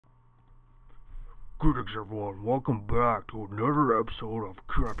Greetings everyone, welcome back to another episode of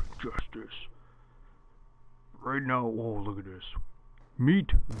Crap Justice. Right now, oh look at this.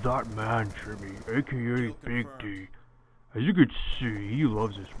 Meet that man Jimmy, aka Big D. As you can see, he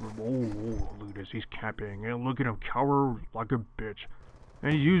loves this room. Oh, look at this, he's camping, and look at him cower like a bitch.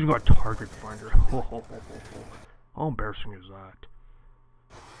 And he's using a target finder. How embarrassing is that?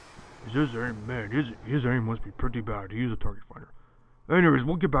 His aim, man, his aim must be pretty bad to use a target finder. Anyways,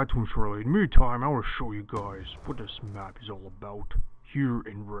 we'll get back to him shortly. In the meantime, I want to show you guys what this map is all about here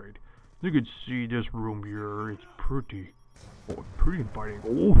in Raid. You can see this room here, it's pretty inviting.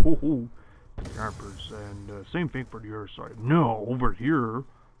 Oh, campers, and same thing for the other side. No, over here,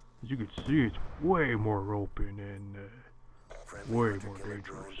 as you can see, it's way more open and way more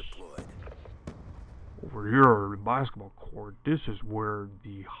dangerous. Over here, the basketball court, this is where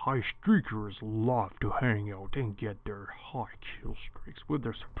the high streakers love to hang out and get their high kill streaks with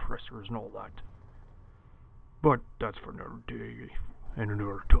their suppressors and all that. But that's for another day and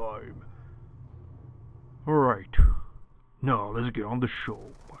another time. Alright, now let's get on the show.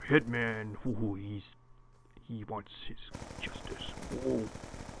 My hitman, he wants his justice.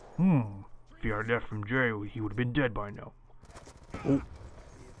 If he had left from jail, he would have been dead by now. Oh,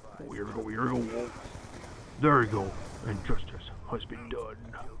 here we go. Whoa. There we go, and justice has been done.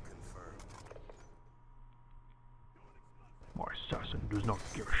 My assassin does not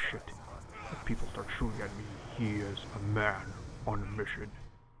give a shit. If people start shooting at me, he is a man on a mission.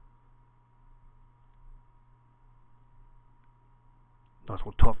 Not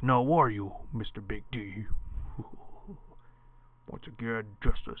so tough now, are you, Mr. Big D? Once again,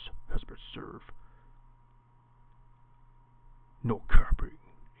 justice has been served. No capping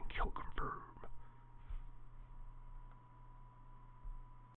and kill confirmed.